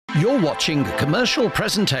You're watching a commercial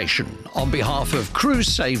presentation on behalf of Cruise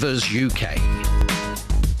Savers UK.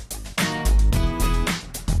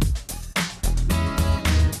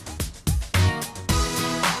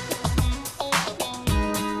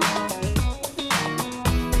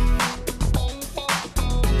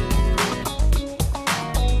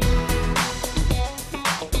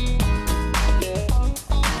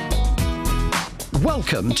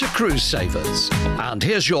 Welcome to Cruise Savers, and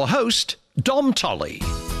here's your host, Dom Tolley.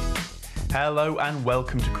 Hello and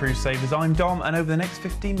welcome to Cruise Savers. I'm Dom, and over the next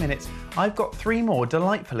 15 minutes I've got 3 more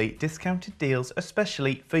delightfully discounted deals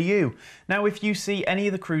especially for you. Now, if you see any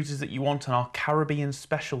of the cruises that you want on our Caribbean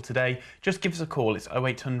special today, just give us a call. It's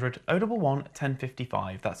 0800 011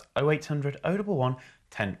 1055. That's 0800 011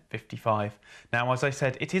 1055. Now, as I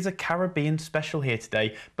said, it is a Caribbean special here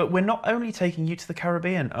today, but we're not only taking you to the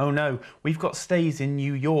Caribbean. Oh no, we've got stays in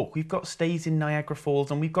New York, we've got stays in Niagara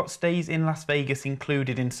Falls, and we've got stays in Las Vegas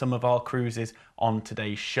included in some of our cruises on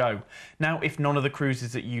today's show. Now, if none of the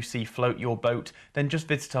cruises that you see float your boat, then just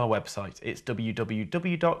visit our website. It's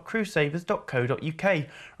www.cruisesavers.co.uk.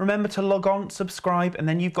 Remember to log on, subscribe, and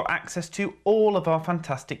then you've got access to all of our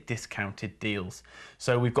fantastic discounted deals.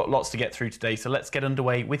 So we've got lots to get through today, so let's get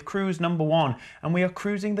underway with cruise number 1, and we are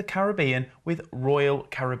cruising the Caribbean with Royal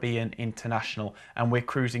Caribbean International, and we're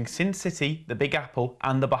cruising Sin City, the Big Apple,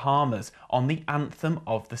 and the Bahamas on the Anthem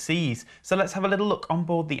of the Seas. So let's have a little look on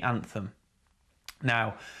board the Anthem.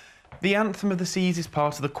 Now, the Anthem of the Seas is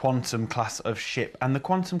part of the Quantum class of ship, and the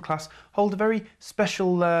Quantum class hold a very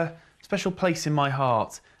special place in my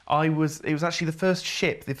heart. It was actually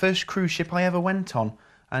the first cruise ship I ever went on.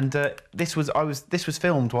 And this was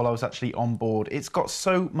filmed while I was actually on board. It's got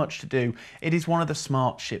so much to do. It is one of the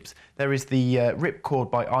smart ships. There is the Ripcord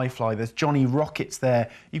by iFly. There's Johnny Rockets there.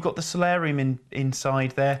 You've got the solarium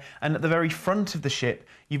inside there. And at the very front of the ship,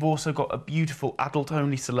 you've also got a beautiful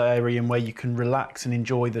adult-only solarium where you can relax and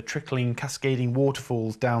enjoy the trickling, cascading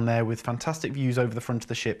waterfalls down there with fantastic views over the front of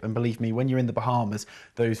the ship. And believe me, when you're in the Bahamas,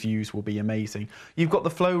 those views will be amazing. You've got the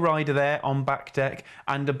Flow Rider there on back deck.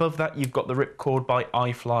 And above that, you've got the Ripcord by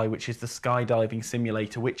iFly, which is the skydiving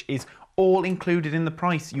simulator, which is all included in the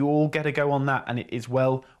price. You all get a go on that, and it is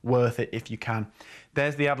well worth it if you can.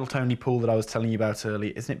 There's the adult-only pool that I was telling you about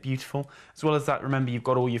earlier. Isn't it beautiful? As well as that, remember, you've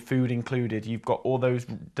got all your food included. You've got all those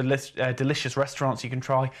delicious restaurants you can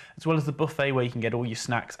try, as well as the buffet where you can get all your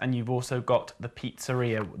snacks, and you've also got the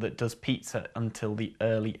pizzeria that does pizza until the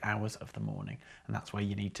early hours of the morning, and that's where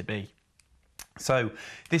you need to be. So,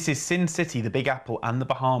 this is Sin City, the Big Apple, and the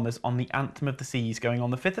Bahamas on the Anthem of the Seas, going on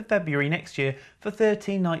the 5th of February next year for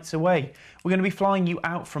 13 nights away. We're going to be flying you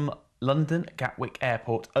out from London Gatwick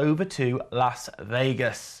Airport over to Las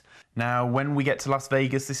Vegas. Now, when we get to Las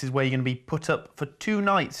Vegas, this is where you're going to be put up for 2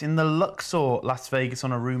 nights in the Luxor Las Vegas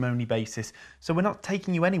on a room-only basis. So we're not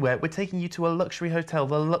taking you anywhere, we're taking you to a luxury hotel,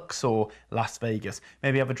 the Luxor Las Vegas.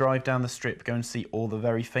 Maybe have a drive down the strip, go and see all the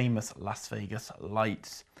very famous Las Vegas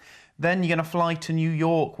lights. Then you're going to fly to New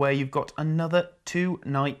York, where you've got another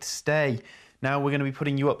 2-night stay. Now we're going to be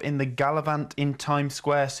putting you up in the Gallivant in Times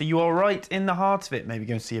Square, so you are right in the heart of it. Maybe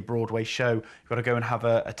go and see a Broadway show. You've got to go and have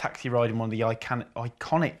a taxi ride in one of the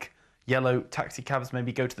iconic yellow taxi cabs.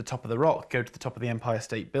 Maybe go to the top of the Rock, go to the top of the Empire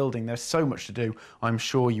State Building. There's so much to do. I'm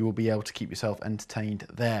sure you will be able to keep yourself entertained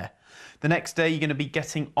there. The next day, you're going to be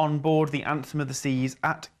getting on board the Anthem of the Seas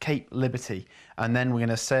at Cape Liberty. And then we're going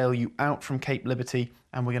to sail you out from Cape Liberty,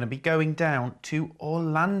 and we're going to be going down to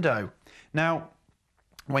Orlando. Now,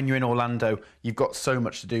 when you're in Orlando, you've got so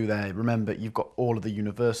much to do there. Remember, you've got all of the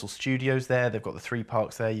Universal Studios there. They've got the 3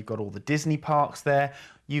 parks there. You've got all the Disney parks there.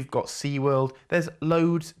 You've got SeaWorld. There's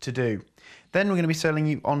loads to do. Then we're going to be sailing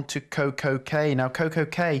you on to Coco Cay. Now, Coco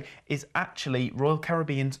Cay is actually Royal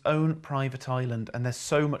Caribbean's own private island, and there's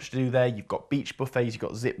so much to do there. You've got beach buffets, you've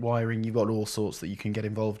got zip wiring, you've got all sorts that you can get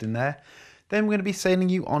involved in there. Then we're going to be sailing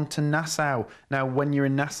you on to Nassau. Now, when you're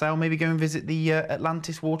in Nassau, maybe go and visit the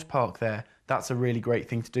Atlantis Water Park there. That's a really great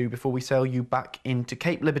thing to do before we sail you back into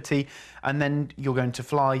Cape Liberty, and then you're going to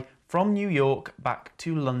fly from New York back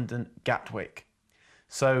to London Gatwick.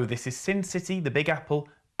 So this is Sin City, the Big Apple,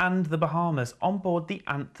 and the Bahamas on board the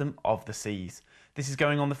Anthem of the Seas. This is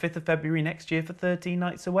going on the 5th of February next year for 13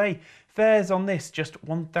 nights away. Fares on this, just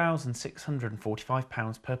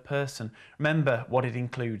 £1,645 per person. Remember what it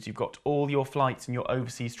includes. You've got all your flights and your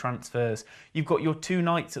overseas transfers. You've got your 2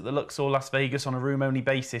 nights at the Luxor Las Vegas on a room-only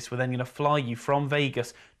basis. We're then going to fly you from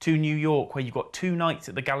Vegas to New York, where you've got 2 nights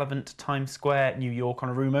at the Gallivant Times Square, New York, on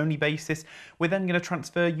a room-only basis. We're then going to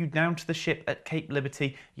transfer you down to the ship at Cape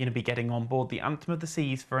Liberty. You're going to be getting on board the Anthem of the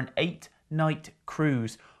Seas for an 8-night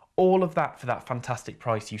cruise, All of that for that fantastic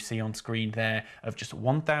price you see on screen there of just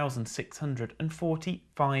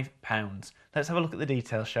 £1,645. Let's have a look at the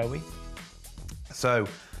details, shall we? So,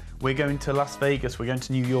 we're going to Las Vegas, we're going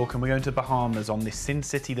to New York, and we're going to Bahamas on this Sin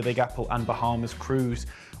City, the Big Apple and Bahamas cruise.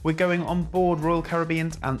 We're going on board Royal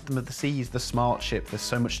Caribbean's Anthem of the Seas, the Smart Ship. There's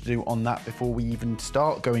so much to do on that before we even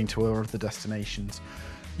start going to our other destinations.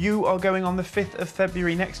 You are going on the 5th of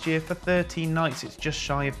February next year for 13 nights. It's just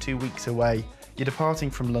shy of 2 weeks away. You're departing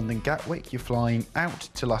from London Gatwick, you're flying out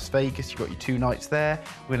to Las Vegas, you've got your 2 nights there.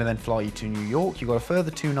 We're going to then fly you to New York, you've got a further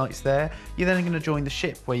 2 nights there. You're then going to join the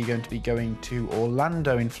ship where you're going to be going to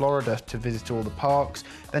Orlando in Florida to visit all the parks,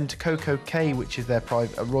 then to Coco Cay, which is their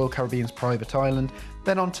Royal Caribbean's private island,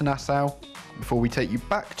 then on to Nassau, before we take you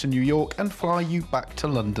back to New York and fly you back to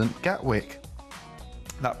London Gatwick.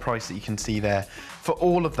 That price that you can see there, for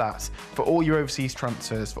all of that, for all your overseas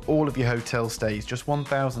transfers, for all of your hotel stays, just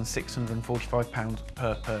 £1,645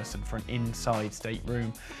 per person for an inside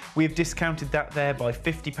stateroom. We have discounted that there by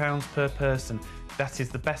 £50 per person. That is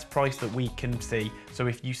the best price that we can see. So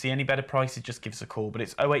if you see any better prices, just give us a call. But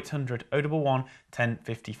it's 0800 011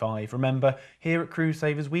 1055. Remember, here at Cruise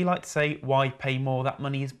Savers, we like to say, why pay more? That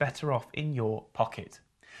money is better off in your pocket.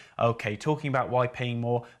 Okay, talking about why paying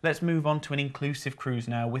more, let's move on to an inclusive cruise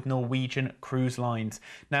now with Norwegian Cruise Lines.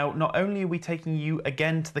 Now, not only are we taking you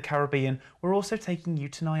again to the Caribbean, we're also taking you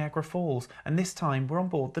to Niagara Falls, and this time we're on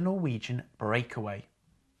board the Norwegian Breakaway.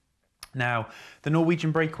 Now, the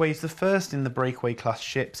Norwegian Breakaway is the first in the Breakaway class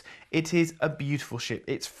ships. It is a beautiful ship.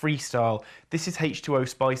 It's freestyle. This is H2O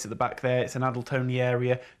Spice at the back there. It's an adult-only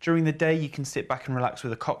area. During the day, you can sit back and relax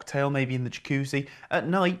with a cocktail, maybe in the jacuzzi. At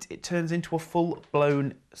night, it turns into a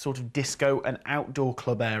full-blown sort of disco and outdoor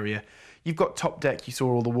club area. You've got top deck. You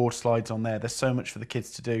saw all the water slides on there. There's so much for the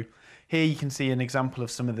kids to do. Here you can see an example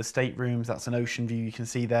of some of the staterooms. That's an ocean view you can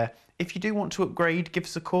see there. If you do want to upgrade, give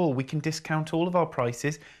us a call. We can discount all of our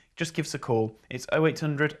prices. Just give us a call. It's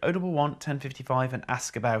 0800 011 1055 and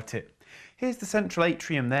ask about it. Here's the central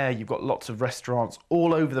atrium there. You've got lots of restaurants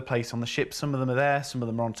all over the place on the ship. Some of them are there, some of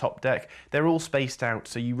them are on top deck. They're all spaced out,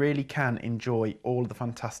 so you really can enjoy all of the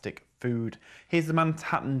fantastic food. Here's the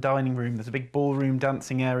Manhattan dining room. There's a big ballroom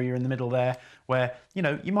dancing area in the middle there where, you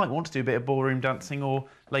know, you might want to do a bit of ballroom dancing, or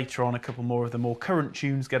later on a couple more of the more current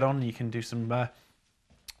tunes get on and you can do some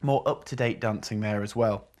more up-to-date dancing there as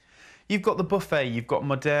well. You've got the buffet, you've got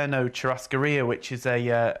Moderno Churrascaria, which is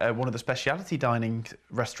one of the specialty dining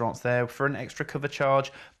restaurants there for an extra cover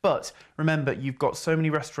charge. But remember, you've got so many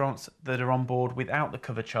restaurants that are on board without the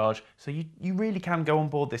cover charge, so you really can go on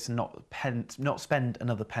board this and not spend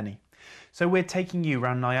another penny. So we're taking you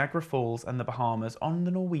around Niagara Falls and the Bahamas on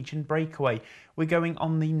the Norwegian Breakaway. We're going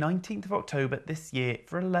on the 19th of October this year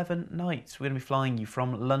for 11 nights. We're going to be flying you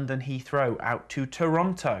from London Heathrow out to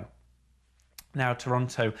Toronto. Now,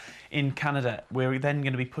 Toronto in Canada, we're then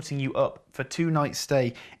going to be putting you up for 2 nights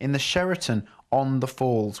stay in the Sheraton on the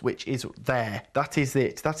Falls, which is there. That is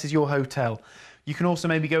it. That is your hotel. You can also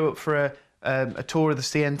maybe go up for a tour of the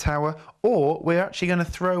CN Tower, or we're actually going to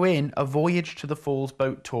throw in a Voyage to the Falls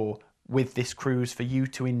boat tour with this cruise for you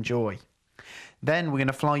to enjoy. Then we're going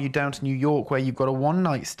to fly you down to New York, where you've got a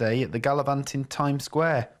 1-night stay at the Galavant in Times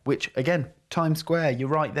Square, which, again, Times Square, you're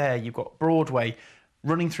right there. You've got Broadway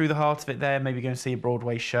running through the heart of it there, maybe go and see a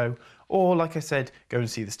Broadway show. Or, like I said, go and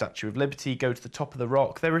see the Statue of Liberty, go to the top of the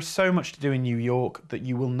rock. There is so much to do in New York that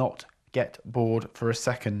you will not get bored for a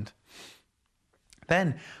second.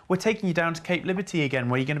 Then we're taking you down to Cape Liberty again,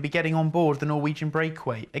 where you're going to be getting on board the Norwegian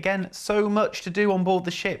Breakaway. Again, so much to do on board the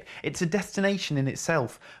ship. It's a destination in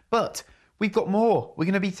itself. But we've got more. We're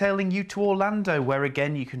going to be tailing you to Orlando, where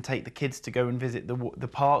again you can take the kids to go and visit the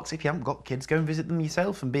parks. If you haven't got kids, go and visit them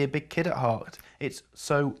yourself and be a big kid at heart. It's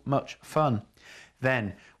so much fun.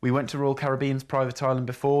 Then we went to Royal Caribbean's private island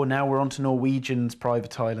before. Now we're on to Norwegian's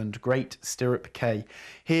private island, Great Stirrup Cay.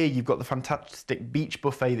 Here you've got the fantastic beach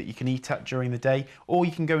buffet that you can eat at during the day, or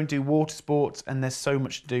you can go and do water sports, and there's so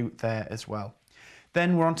much to do there as well.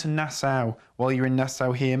 Then we're on to Nassau. While you're in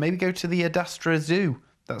Nassau here, maybe go to the Adastra Zoo.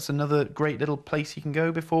 That's another great little place you can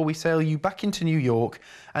go before we sail you back into New York.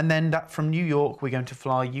 And then from New York, we're going to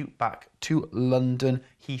fly you back to London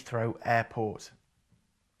Heathrow Airport.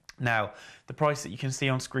 Now, the price that you can see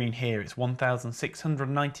on screen here is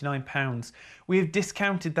 £1,699. We have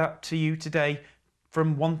discounted that to you today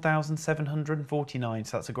from £1,749,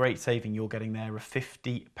 so that's a great saving you're getting there of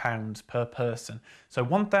 £50 per person. So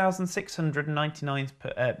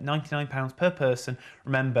 £1,699 per person.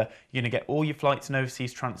 Remember, you're going to get all your flights and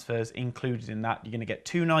overseas transfers included in that. You're going to get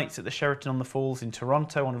 2 nights at the Sheraton on the Falls in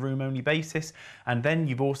Toronto on a room-only basis, and then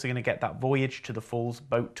you're also going to get that voyage to the Falls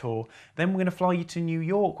boat tour. Then we're going to fly you to New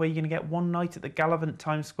York, where you're going to get 1 night at the Gallivant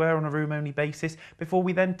Times Square on a room-only basis, before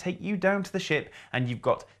we then take you down to the ship, and you've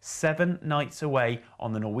got 7 nights away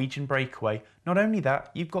on the Norwegian Breakaway. Not only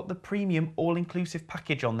that, you've got the premium all-inclusive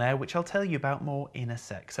package on there, which I'll tell you about more in a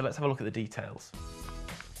sec. So let's have a look at the details.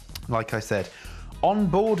 Like I said, on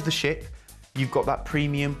board the ship, you've got that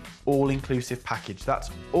premium all-inclusive package.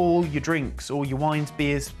 That's all your drinks, all your wines,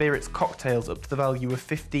 beers, spirits, cocktails, up to the value of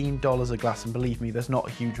 $15 a glass. And believe me, there's not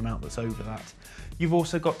a huge amount that's over that. You've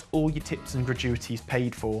also got all your tips and gratuities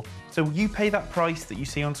paid for. So you pay that price that you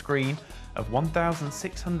see on screen of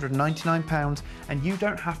 £1,699, and you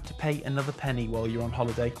don't have to pay another penny while you're on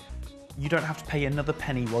holiday. You don't have to pay another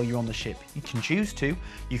penny while you're on the ship. You can choose to.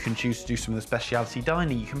 You can choose to do some of the specialty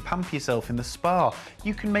dining. You can pamper yourself in the spa.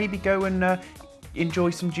 You can maybe go and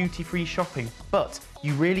enjoy some duty-free shopping. But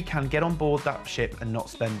you really can get on board that ship and not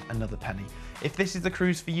spend another penny. If this is the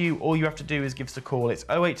cruise for you, all you have to do is give us a call. It's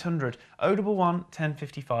 0800 011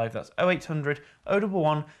 1055. That's 0800 011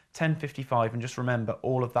 1055. And just remember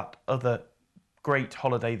all of that other great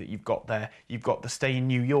holiday that you've got there. You've got the stay in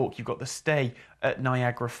New York. You've got the stay at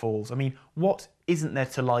Niagara Falls. I mean, what isn't there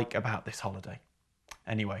to like about this holiday?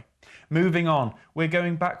 Anyway, moving on. We're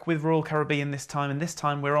going back with Royal Caribbean this time, and this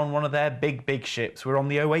time we're on one of their big ships. We're on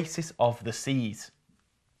the Oasis of the Seas.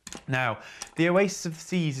 Now, the Oasis of the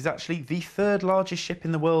Seas is actually the 3rd largest ship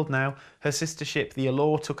in the world now. Her sister ship, the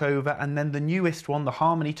Allure, took over, and then the newest one, the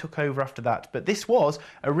Harmony, took over after that. But this was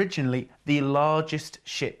originally the largest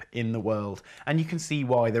ship in the world, and you can see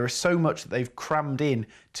why. There is so much that they've crammed in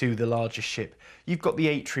to the largest ship. You've got the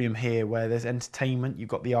atrium here where there's entertainment, you've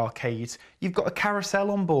got the arcades, you've got a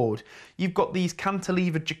carousel on board, you've got these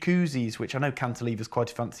cantilevered jacuzzis, which I know cantilever is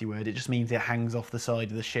quite a fancy word, it just means it hangs off the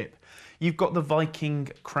side of the ship. You've got the Viking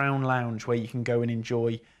Crown Lounge where you can go and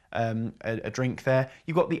enjoy a drink there.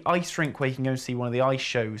 You've got the ice rink where you can go and see one of the ice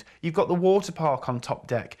shows. You've got the water park on top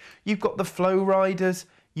deck. You've got the flow riders.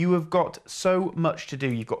 You have got so much to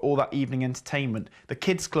do. You've got all that evening entertainment. The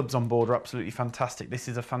kids clubs on board are absolutely fantastic. This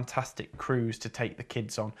is a fantastic cruise to take the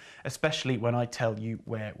kids on, especially when I tell you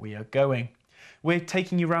where we are going. We're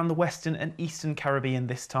taking you around the Western and Eastern Caribbean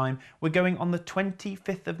this time. We're going on the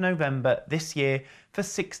 25th of November this year for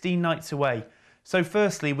 16 nights away. So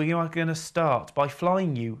firstly, we are going to start by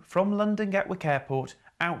flying you from London Gatwick Airport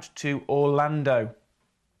out to Orlando.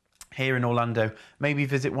 Here in Orlando, maybe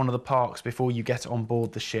visit one of the parks before you get on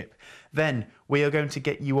board the ship. Then we are going to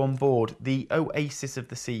get you on board the Oasis of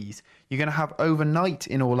the Seas. You're going to have overnight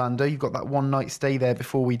in Orlando. You've got that 1 night stay there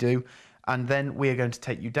before we do. And then we are going to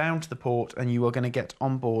take you down to the port, and you are going to get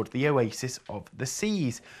on board the Oasis of the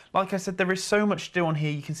Seas. Like I said, there is so much to do on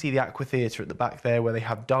here. You can see the Aqua Theatre at the back there, where they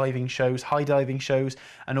have diving shows, high diving shows,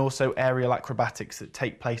 and also aerial acrobatics that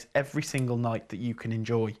take place every single night that you can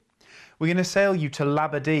enjoy. We're going to sail you to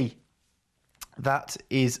Labadee. That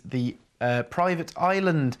is the private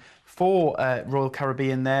island for Royal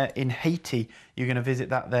Caribbean there in Haiti. You're going to visit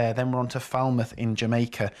that there. Then we're on to Falmouth in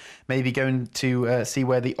Jamaica. Maybe going to see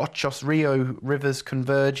where the Ochos Rio rivers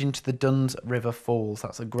converge into the Duns River Falls.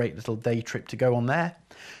 That's a great little day trip to go on there.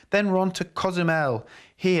 Then we're on to Cozumel.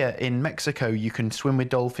 Here in Mexico, you can swim with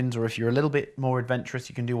dolphins, or if you're a little bit more adventurous,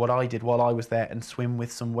 you can do what I did while I was there and swim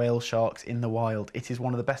with some whale sharks in the wild. It is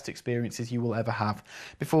one of the best experiences you will ever have.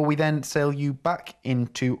 Before we then sail you back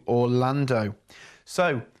into Orlando.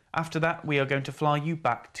 So, after that, we are going to fly you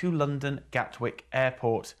back to London Gatwick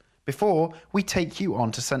Airport before we take you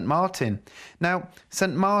on to St Martin. Now,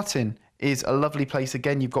 St Martin is a lovely place.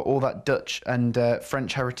 Again, you've got all that Dutch and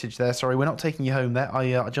French heritage there. Sorry, we're not taking you home there.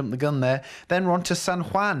 I jumped the gun there. Then we're on to San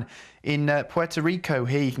Juan in Puerto Rico.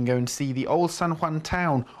 Here you can go and see the old San Juan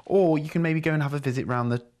town, or you can maybe go and have a visit around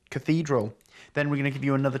the cathedral. Then we're going to give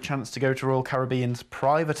you another chance to go to Royal Caribbean's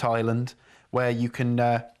private island, where you can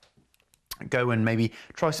go and maybe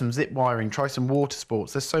try some zip wiring, try some water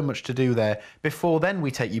sports. There's so much to do there. Before then,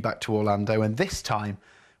 we take you back to Orlando, and this time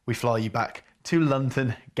we fly you back to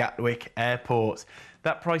London Gatwick Airport.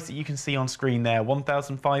 That price that you can see on screen there,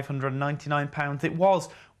 £1,599. It was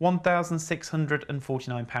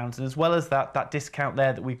 £1,649, and as well as that discount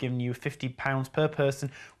there that we've given you, £50 per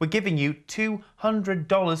person, we're giving you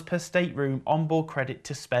 $200 per stateroom onboard credit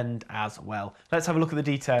to spend as well. Let's have a look at the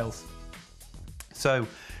details. So,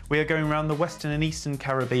 we are going around the Western and Eastern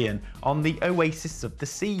Caribbean on the Oasis of the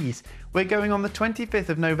Seas. We're going on the 25th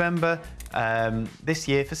of November this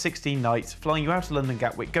year for 16 nights, flying you out of London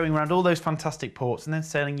Gatwick, going around all those fantastic ports and then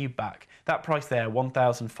sailing you back. That price there,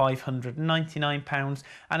 £1,599.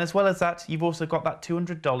 And as well as that, you've also got that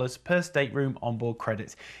 $200 per stateroom onboard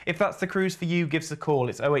credit. If that's the cruise for you, give us a call.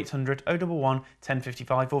 It's 0800 011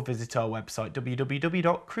 1055 or visit our website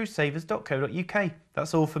www.cruisesavers.co.uk.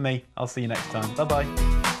 That's all for me. I'll see you next time. Bye-bye.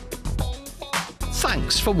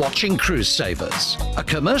 Thanks for watching Cruise Savers, a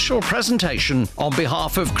commercial presentation on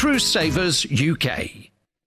behalf of Cruise Savers UK.